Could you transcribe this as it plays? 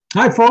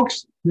Hi,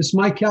 folks. This is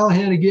Mike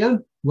Callahan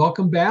again.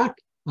 Welcome back.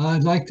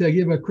 I'd like to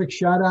give a quick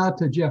shout out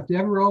to Jeff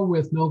Devereaux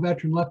with No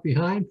Veteran Left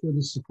Behind for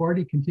the support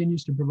he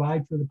continues to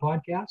provide for the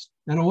podcast.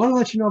 And I want to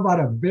let you know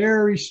about a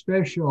very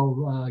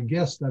special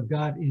guest I've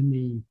got in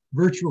the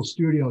virtual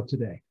studio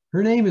today.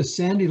 Her name is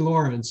Sandy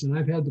Lawrence, and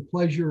I've had the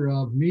pleasure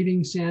of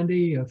meeting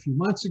Sandy a few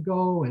months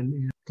ago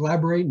and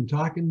collaborating and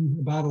talking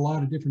about a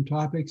lot of different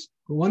topics.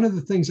 But one of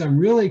the things I'm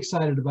really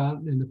excited about,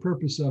 and the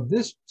purpose of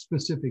this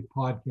specific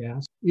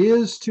podcast,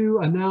 is to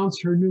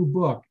announce her new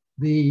book,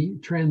 The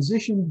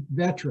Transitioned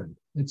Veteran.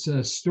 It's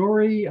a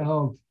story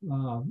of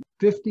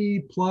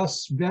 50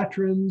 plus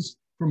veterans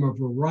from a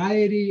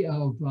variety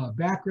of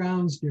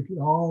backgrounds,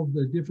 all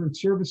the different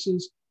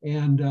services,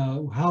 and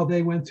how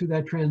they went through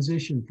that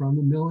transition from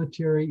the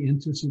military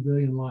into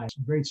civilian life.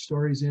 Some great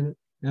stories in it.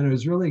 And I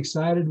was really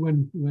excited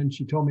when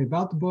she told me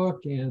about the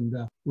book, and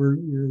I'm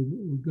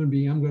going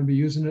to be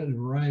using it in a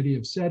variety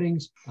of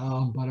settings.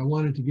 But I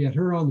wanted to get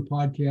her on the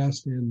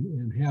podcast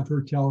and have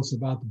her tell us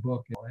about the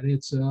book. And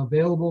it's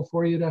available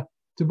for you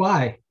to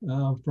buy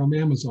from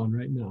Amazon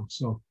right now.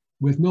 So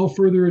with no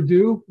further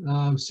ado,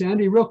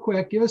 Sandy, real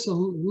quick, give us a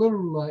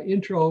little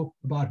intro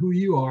about who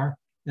you are,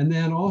 and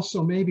then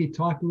also maybe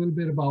talk a little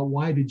bit about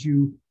why did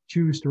you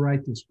choose to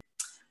write this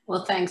book?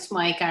 Well, thanks,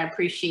 Mike. I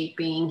appreciate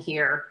being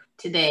here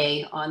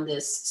today on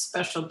this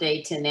special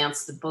day to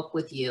announce the book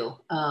with you.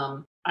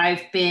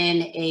 I've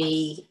been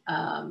a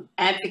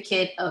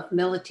advocate of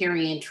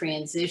military and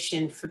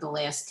transition for the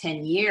last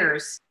 10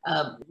 years.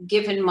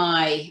 Given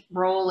my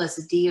role as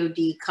a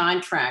DoD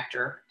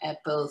contractor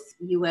at both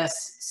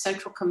U.S.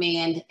 Central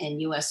Command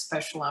and U.S.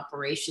 Special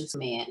Operations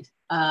Command,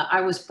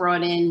 I was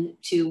brought in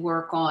to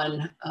work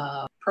on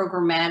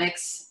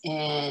programmatics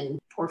and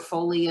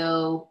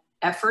portfolio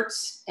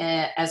efforts,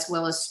 as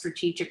well as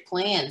strategic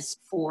plans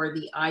for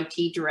the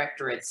IT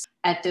directorates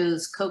at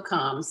those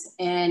COCOMs.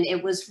 And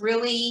it was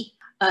really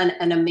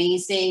an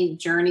amazing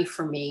journey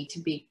for me to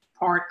be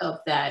part of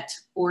that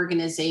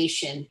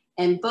organization.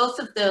 And both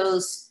of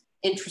those,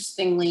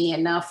 interestingly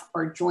enough,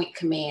 are joint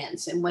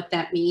commands. And what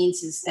that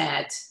means is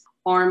that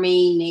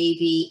Army,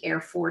 Navy,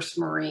 Air Force,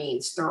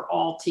 Marines, they're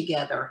all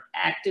together,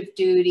 active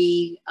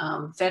duty,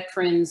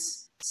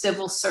 veterans,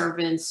 civil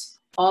servants,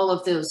 all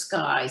of those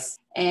guys.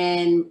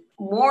 And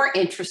more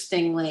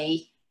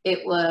interestingly,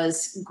 it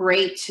was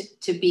great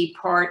to be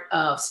part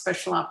of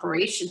Special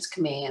Operations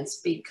Commands,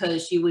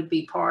 because you'd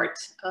be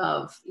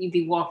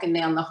walking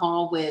down the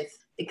hall with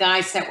the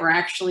guys that were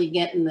actually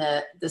getting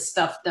the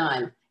stuff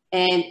done.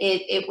 And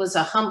it was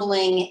a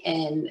humbling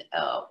and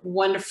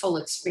wonderful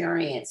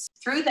experience.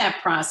 Through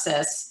that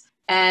process,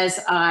 as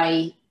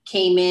I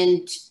came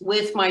in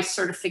with my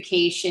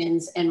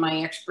certifications and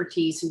my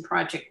expertise in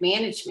project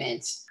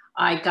management,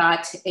 I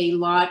got a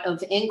lot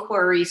of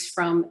inquiries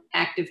from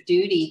active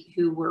duty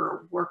who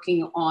were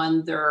working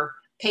on their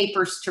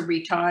papers to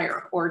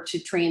retire or to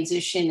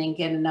transition and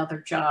get another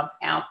job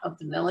out of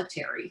the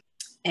military.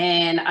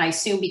 And I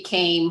soon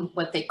became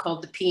what they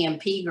called the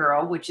PMP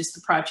girl, which is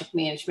the project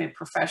management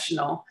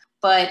professional.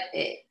 But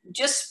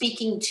just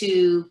speaking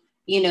to,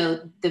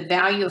 the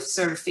value of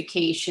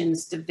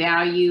certifications, the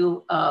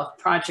value of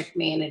project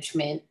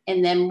management,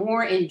 and then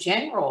more in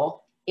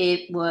general,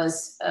 it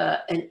was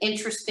an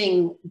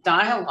interesting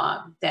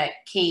dialogue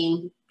that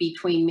came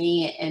between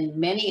me and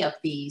many of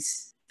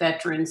these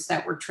veterans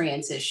that were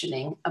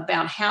transitioning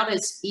about how to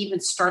even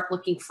start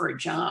looking for a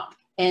job.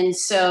 And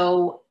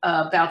so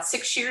about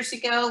 6 years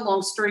ago,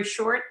 long story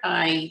short,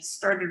 I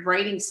started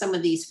writing some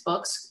of these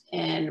books,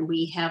 and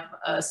we have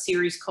a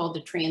series called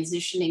the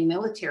Transitioning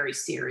Military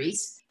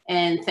Series.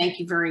 And thank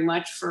you very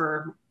much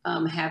for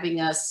having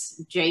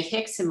us, Jay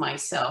Hicks and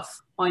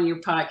myself, on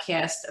your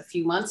podcast a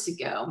few months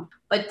ago.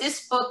 But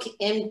this book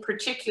in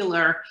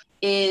particular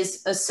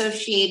is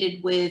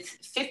associated with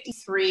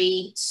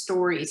 53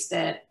 stories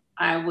that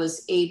I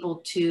was able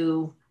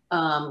to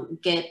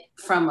get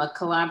from a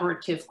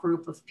collaborative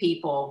group of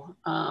people,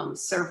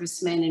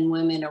 servicemen and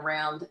women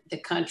around the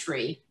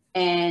country.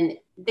 And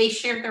they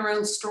shared their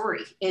own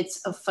story.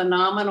 It's a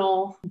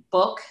phenomenal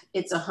book.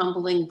 It's a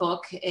humbling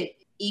book.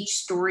 Each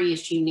story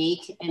is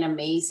unique and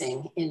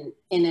amazing in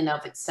and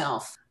of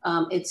itself.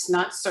 It's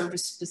not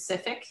service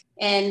specific,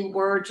 and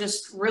we're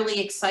just really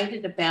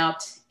excited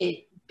about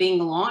it being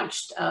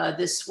launched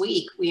this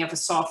week. We have a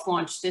soft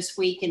launch this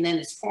week, and then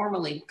it's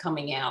formally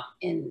coming out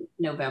in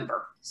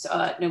November,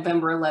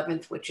 November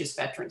 11th, which is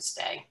Veterans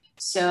Day.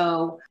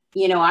 So,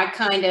 I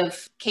kind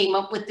of came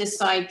up with this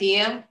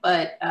idea,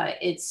 but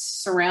it's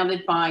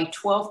surrounded by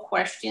 12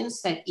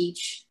 questions that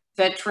each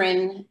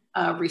veteran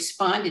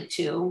responded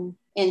to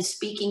in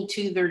speaking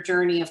to their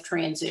journey of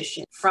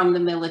transition from the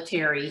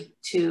military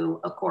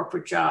to a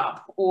corporate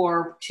job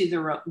or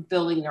to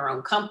building their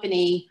own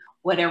company,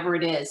 whatever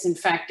it is. In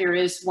fact, there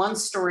is one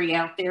story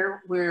out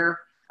there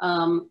where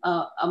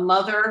a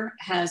mother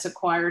has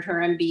acquired her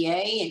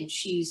MBA and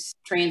she's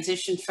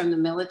transitioned from the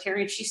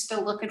military and she's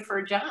still looking for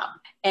a job.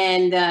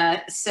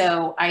 And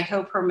so I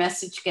hope her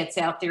message gets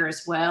out there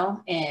as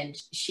well, and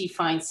she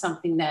finds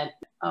something that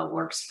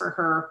works for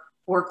her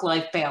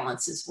work-life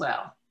balance as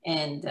well.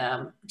 And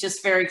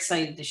just very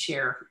excited to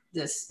share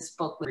this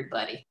book with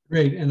everybody.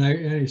 Great. And I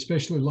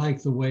especially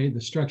like the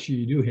structure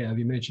you do have.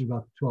 You mentioned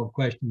about the 12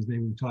 questions.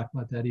 Maybe we'll talk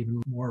about that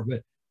even more,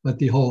 but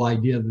the whole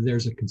idea that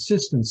there's a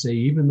consistency,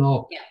 even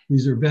though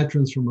these are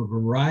veterans from a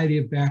variety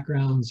of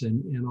backgrounds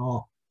and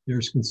all,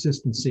 there's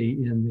consistency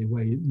in the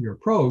way you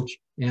approach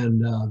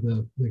and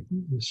the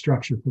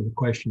structure for the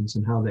questions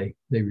and how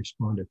they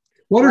responded.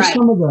 What are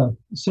some of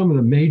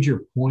the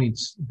major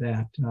points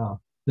that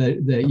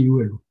you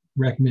would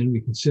recommend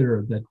we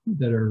consider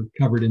that are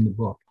covered in the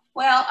book?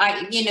 Well,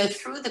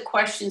 through the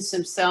questions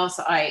themselves,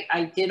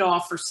 I did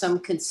offer some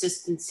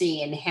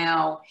consistency in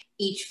how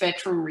each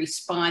veteran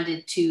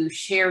responded to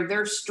share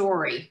their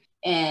story.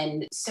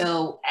 And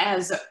so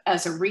as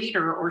a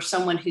reader or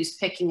someone who's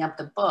picking up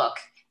the book,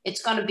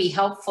 it's going to be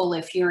helpful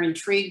if you're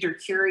intrigued or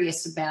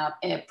curious about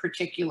a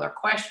particular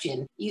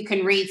question. You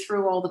can read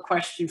through all the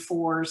question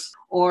 4s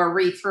or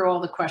read through all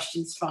the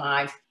questions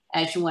 5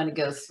 as you want to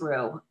go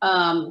through.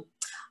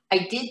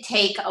 I did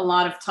take a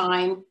lot of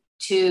time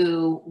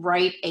to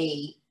write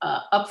a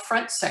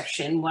upfront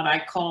section, what I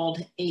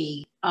called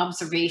a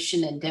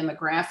observation and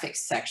demographics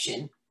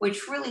section,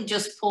 which really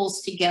just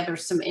pulls together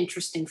some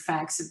interesting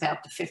facts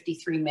about the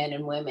 53 men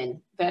and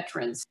women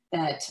veterans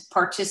that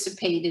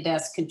participated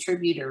as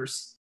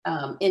contributors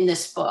in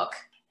this book.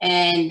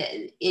 And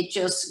it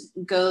just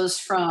goes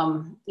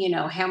from,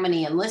 how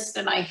many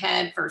enlisted I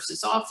had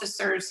versus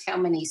officers, how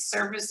many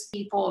service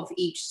people of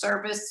each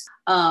service,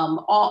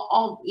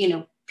 all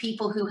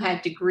people who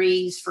had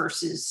degrees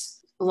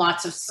versus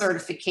lots of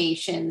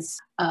certifications.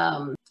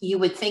 You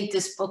would think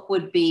this book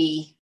would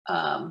be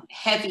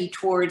heavy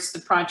towards the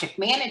project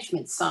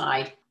management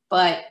side,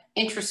 but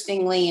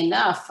interestingly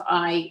enough,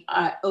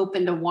 I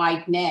opened a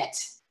wide net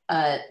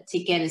to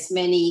get as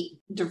many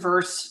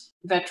diverse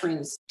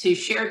veterans to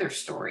share their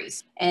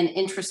stories. And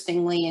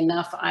interestingly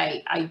enough,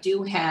 I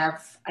do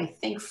have, I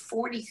think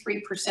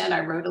 43%,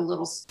 I wrote a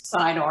little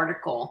side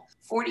article,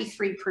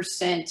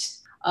 43%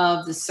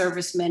 of the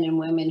servicemen and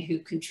women who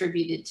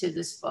contributed to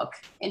this book,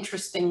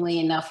 interestingly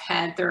enough,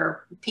 had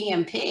their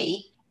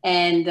PMP.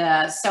 And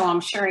so I'm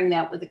sharing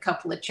that with a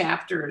couple of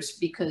chapters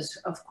because,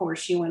 of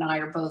course, you and I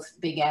are both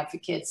big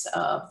advocates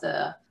of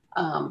the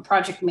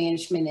Project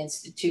Management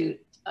Institute.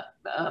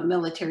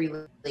 Military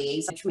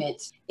liaison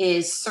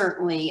is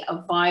certainly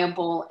a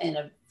viable and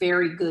a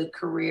very good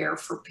career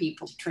for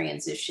people to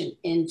transition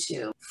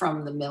into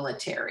from the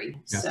military.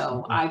 Yeah.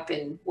 So I've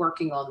been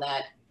working on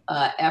that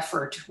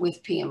effort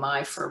with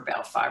PMI for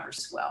about 5 years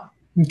as well.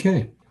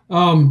 Okay.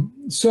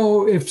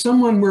 So if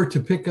someone were to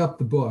pick up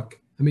the book,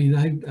 I mean,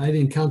 I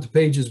didn't count the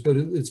pages, but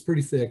it's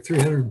pretty thick,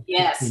 315,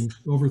 yes.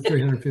 Over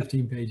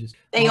 315 pages.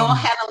 They all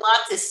had a lot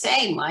to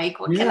say, Mike.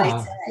 What can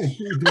I say?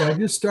 Do I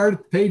just start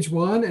at page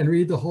 1 and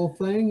read the whole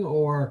thing?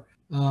 Or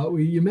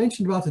you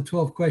mentioned about the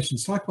 12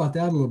 questions. Talk about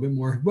that a little bit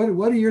more.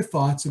 What are your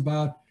thoughts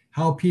about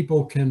how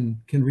people can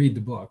read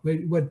the book?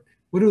 What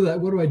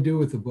do I do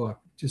with the book?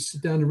 Just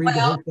sit down and read the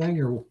whole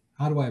thing, or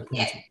how do I approach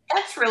it?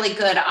 That's really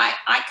good.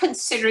 I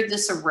consider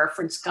this a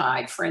reference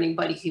guide for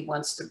anybody who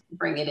wants to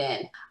bring it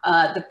in.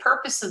 The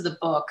purpose of the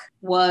book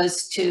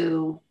was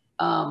to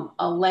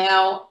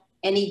allow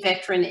any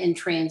veteran in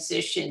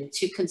transition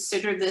to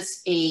consider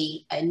this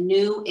a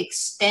new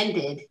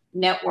extended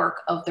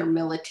network of their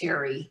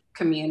military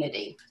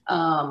community.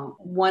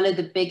 One of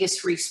the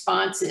biggest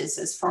responses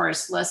as far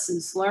as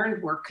lessons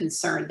learned were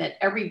concerned that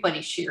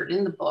everybody shared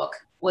in the book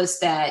was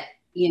that,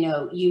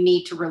 you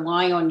need to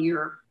rely on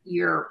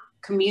your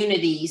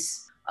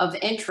communities of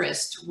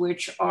interest,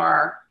 which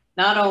are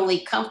not only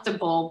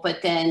comfortable,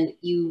 but then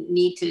you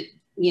need to,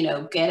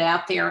 get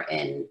out there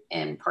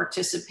and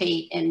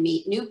participate and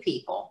meet new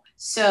people.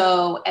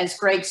 So as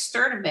Greg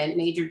Sturdivant,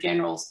 Major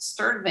General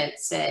Sturdivant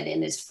said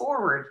in his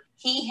foreword,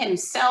 he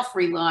himself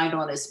relied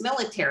on his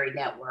military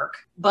network,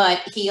 but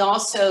he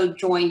also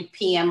joined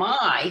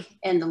PMI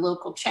and the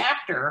local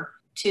chapter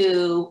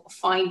to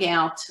find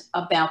out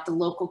about the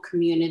local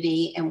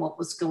community and what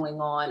was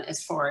going on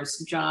as far as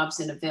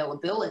jobs and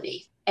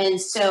availability. And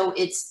so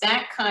it's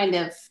that kind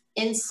of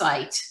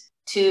insight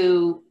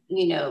to,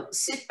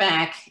 sit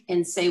back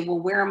and say, well,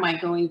 where am I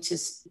going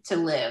to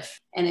live?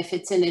 And if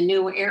it's in a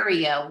new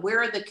area,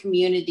 where are the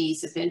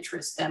communities of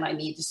interest that I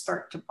need to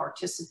start to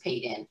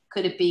participate in?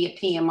 Could it be a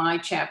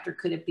PMI chapter?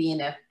 Could it be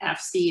an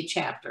AFCEA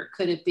chapter?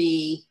 Could it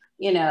be,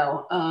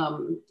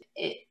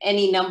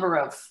 any number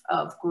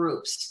of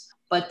groups?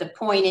 But the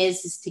point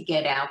is to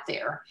get out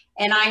there.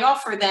 And I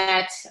offer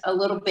that a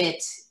little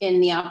bit in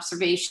the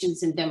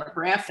observations and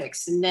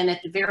demographics. And then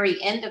at the very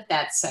end of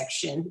that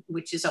section,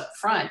 which is up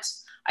front,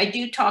 I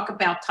do talk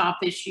about top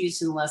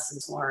issues and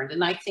lessons learned.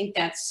 And I think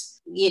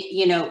that's,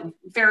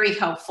 very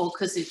helpful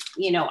because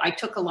I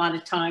took a lot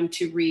of time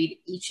to read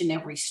each and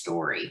every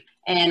story.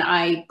 And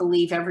I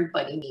believe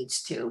everybody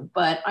needs to,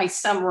 but I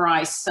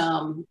summarize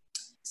some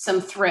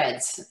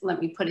threads, let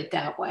me put it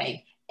that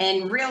way.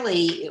 And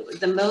really,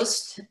 the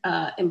most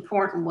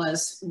important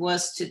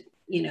was to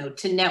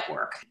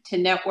network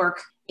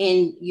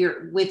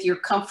with your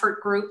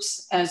comfort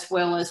groups as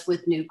well as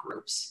with new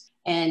groups.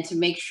 and to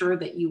make sure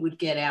that you would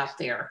get out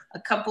there. A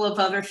couple of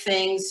other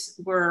things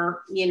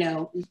were,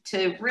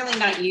 to really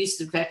not use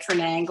the veteran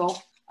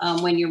angle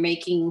when you're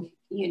making,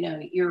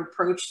 your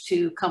approach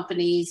to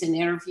companies and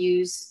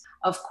interviews.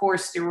 Of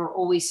course, there were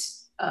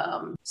always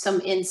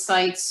some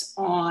insights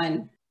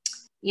on,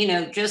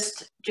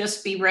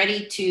 just be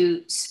ready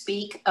to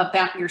speak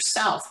about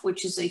yourself,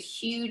 which is a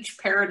huge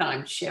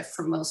paradigm shift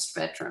for most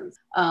veterans.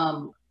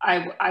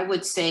 I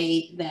would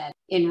say that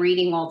in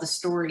reading all the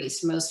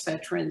stories, most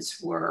veterans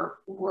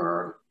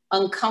were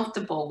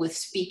uncomfortable with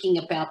speaking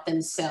about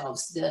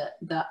themselves,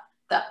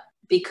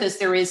 because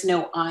there is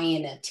no I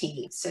in a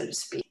team, so to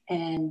speak.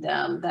 And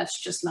that's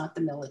just not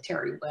the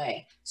military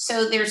way.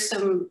 So there's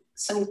some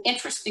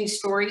interesting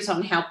stories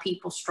on how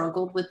people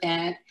struggled with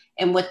that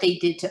and what they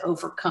did to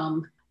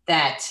overcome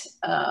that,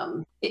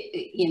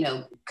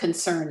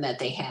 concern that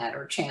they had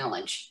or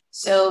challenge.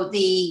 So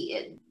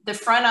the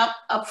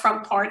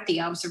upfront part,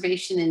 the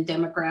observation and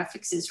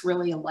demographics, is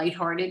really a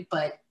lighthearted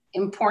but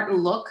important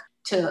look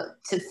to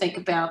think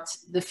about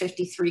the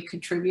 53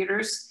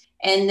 contributors.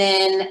 And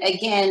then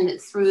again,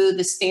 through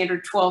the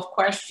standard 12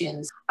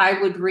 questions,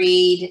 I would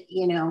read,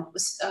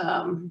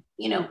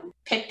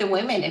 pick the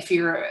women. If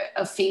you're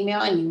a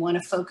female and you want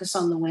to focus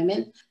on the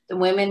women,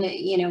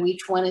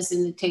 each one is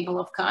in the table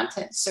of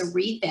contents. So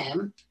read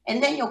them,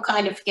 and then you'll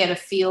kind of get a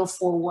feel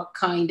for what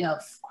kind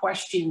of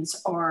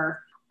questions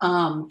are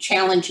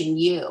challenging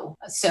you.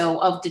 So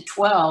of the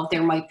 12,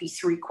 there might be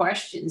 3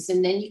 questions,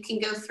 and then you can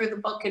go through the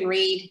book and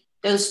read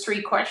those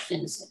 3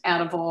 questions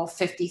out of all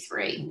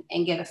 53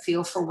 and get a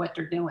feel for what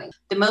they're doing.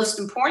 The most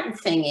important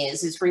thing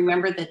is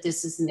remember that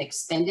this is an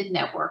extended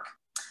network.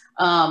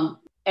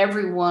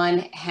 Everyone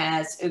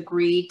has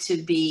agreed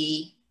to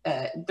be,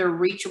 they're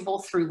reachable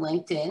through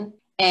LinkedIn,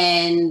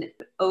 and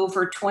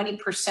over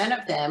 20%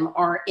 of them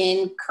are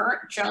in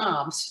current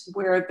jobs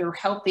where they're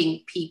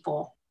helping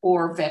people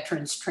or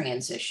veterans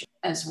transition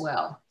as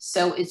well.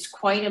 So it's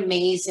quite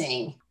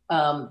amazing.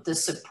 The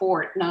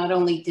support. Not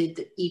only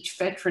did each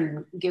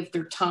veteran give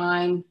their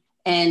time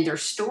and their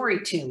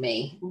story to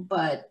me,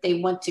 but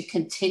they want to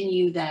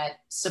continue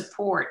that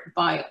support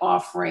by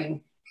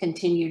offering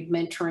continued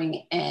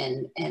mentoring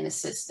and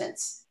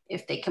assistance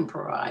if they can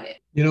provide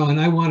it.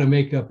 And I want to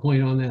make a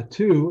point on that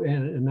too,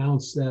 and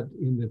announce that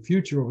in the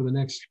future, over the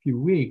next few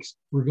weeks,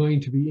 we're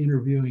going to be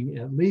interviewing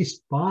at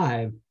least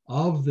 5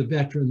 of the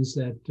veterans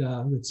that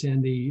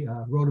Sandy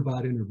wrote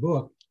about in her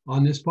book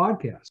on this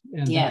podcast,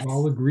 and yes, they've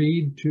all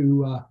agreed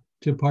to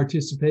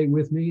participate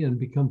with me and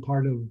become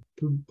part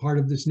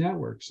of this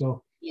network.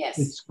 So yes,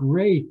 it's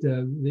great.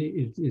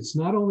 It's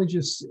not only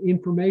just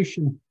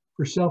information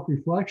for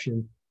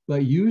self-reflection,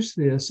 but use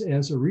this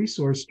as a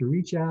resource to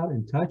reach out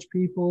and touch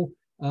people,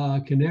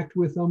 connect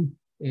with them,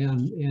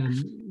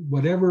 and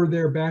whatever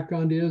their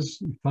background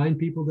is, find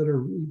people that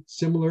are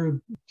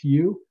similar to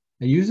you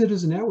and use it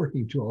as a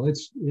networking tool.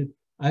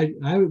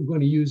 I'm going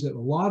to use it a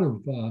lot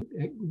of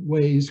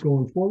ways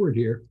going forward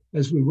here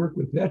as we work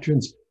with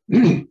veterans,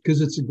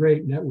 because it's a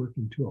great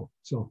networking tool.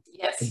 So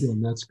yes,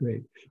 again, that's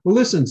great. Well,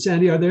 listen,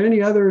 Sandy, are there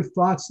any other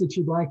thoughts that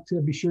you'd like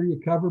to be sure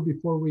you cover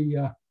before we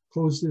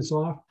close this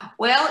off?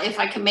 Well, if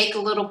I can make a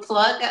little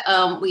plug,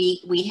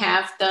 we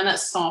have done a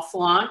soft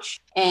launch,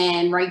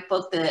 and right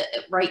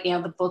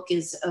now the book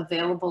is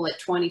available at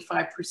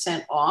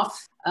 25%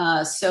 off.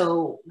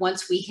 So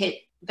once we hit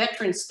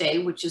Veterans Day,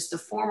 which is the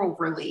formal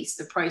release,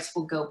 the price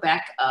will go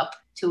back up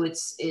to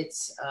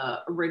its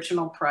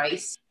original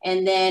price.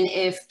 And then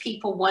if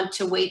people want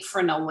to wait for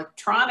an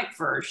electronic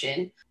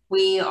version,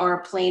 we are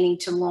planning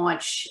to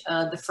launch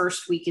the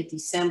first week of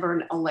December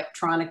an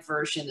electronic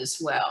version as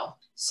well.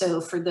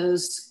 So for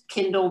those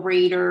Kindle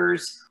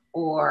readers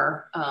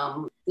or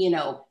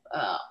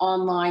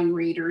online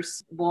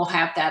readers, we'll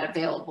have that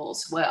available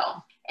as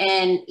well.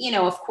 And,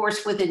 of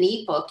course, with an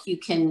ebook, you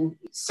can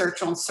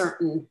search on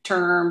certain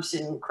terms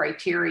and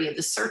criteria.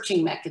 The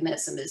searching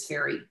mechanism is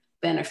very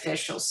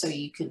beneficial, so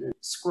you can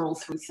scroll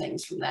through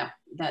things from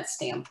that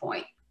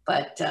standpoint.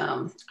 But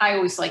I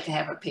always like to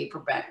have a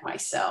paperback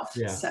myself.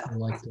 Yeah, so. I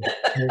like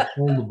to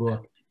hold the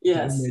book.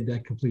 Yes. I made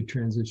that complete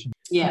transition.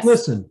 Yes.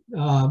 Listen,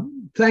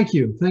 thank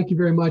you. Thank you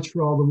very much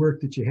for all the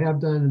work that you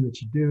have done and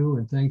that you do.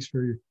 And thanks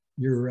for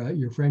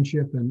your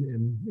friendship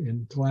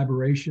and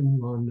collaboration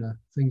on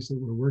things that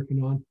we're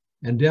working on.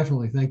 And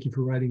definitely thank you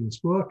for writing this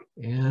book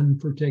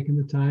and for taking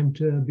the time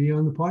to be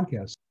on the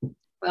podcast.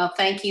 Well,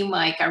 thank you,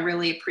 Mike. I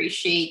really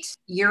appreciate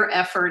your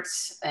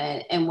efforts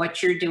and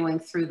what you're doing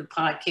through the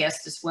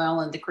podcast as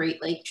well, and the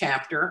Great Lake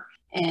chapter,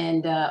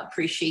 and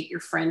appreciate your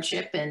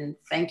friendship, and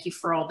thank you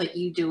for all that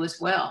you do as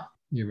well.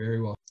 You're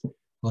very welcome.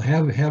 Well,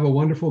 have a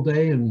wonderful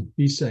day and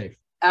be safe.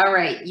 All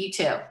right, you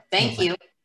too. Thank you.